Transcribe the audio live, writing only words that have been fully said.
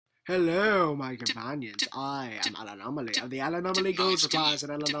Hello, my companions. I am Alanomaly of the Alanomaly Gold Supplies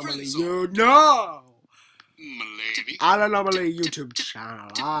and Alanomaly Alanomaly YouTube channel.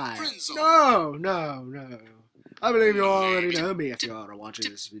 No. I believe you already know me if you are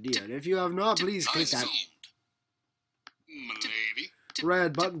watching this video. And if you have not, please click that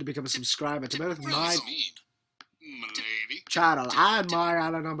red button to become a subscriber to both my channel and my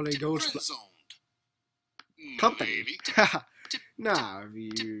Alanomaly Gold Supplies company. Now,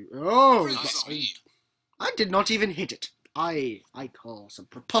 I did not even hit it. I call some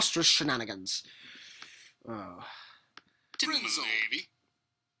preposterous shenanigans. Oh.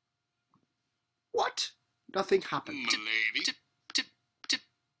 What? Nothing happened.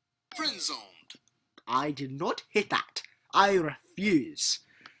 I did not hit that. I refuse.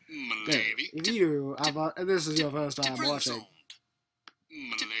 If you have, this is your first time watching,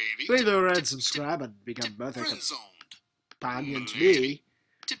 click the red subscribe and become both a companion to me,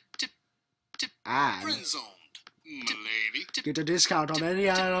 and get a discount on any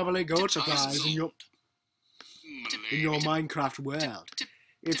Alanomaly Gold Supplies in your Minecraft world.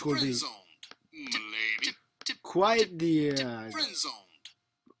 It will be quite the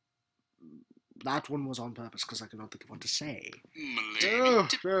that one was on purpose because I could not think of what to say. No,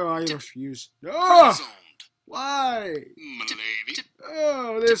 I refuse. No! Why?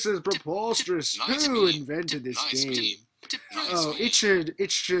 Oh, this is preposterous. Who invented this game? Oh, it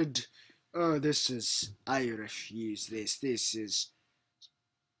should. Oh, this is. I refuse this. This is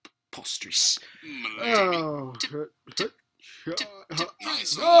preposterous. Oh.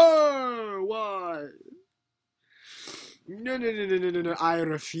 Oh, why? No. I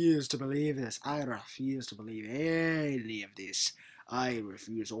refuse to believe this. I refuse to believe any of this. I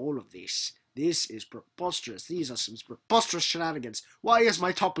refuse all of this. This is preposterous. These are some preposterous shenanigans. Why is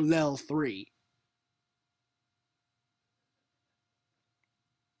my top level 3?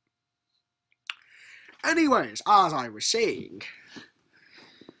 Anyways, as I was saying,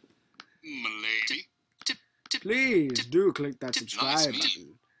 please do click that subscribe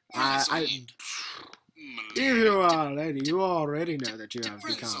button. If you are a lady, you already know that you have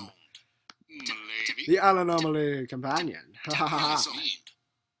become the Alanomaly companion. Nice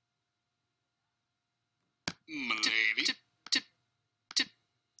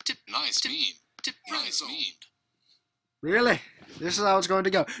meme. Really? This is how it's going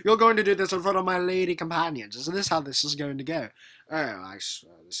to go. You're going to do this in front of my lady companions. Is this how this is going to go? Oh, I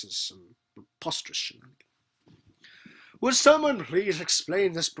swear, this is some preposterous shenanigans. Would someone please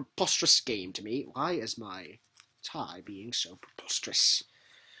explain this preposterous game to me? Why is my tie being so preposterous?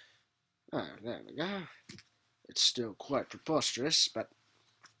 Oh, there we go. It's still quite preposterous, but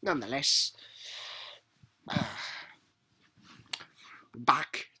nonetheless.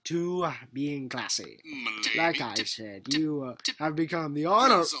 Back to being classy. Like I said, you have become the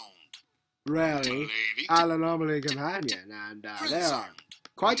honorary Alanomaly companion, and there are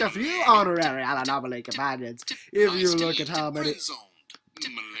quite a few honorary Alanomaly companions. If you look at how many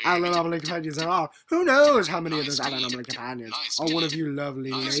Alanomaly companions there are, who knows how many of those Alanomaly companions are one of you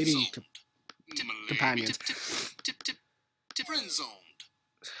lovely lady companions.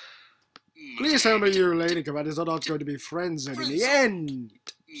 Please tell me you lady companions are not going to be friendzone in the end.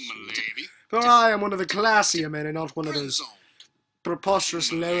 For I am one of the classier men and not one of those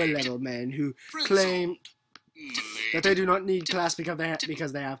preposterous lower level men who claim that they do not need class because they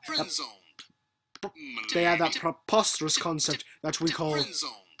have that preposterous concept that we call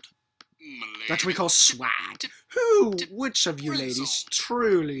swag. Which of you ladies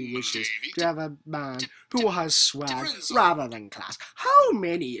truly wishes to have a man who has swag rather than class? How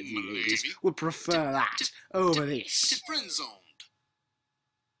many of you ladies would prefer that over this?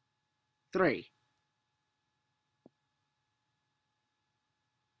 3.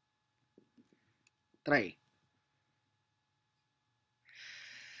 I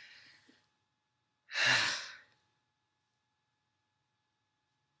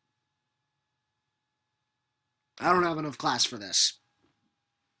don't have enough class for this.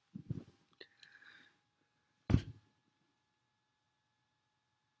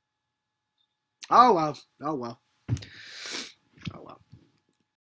 Oh well.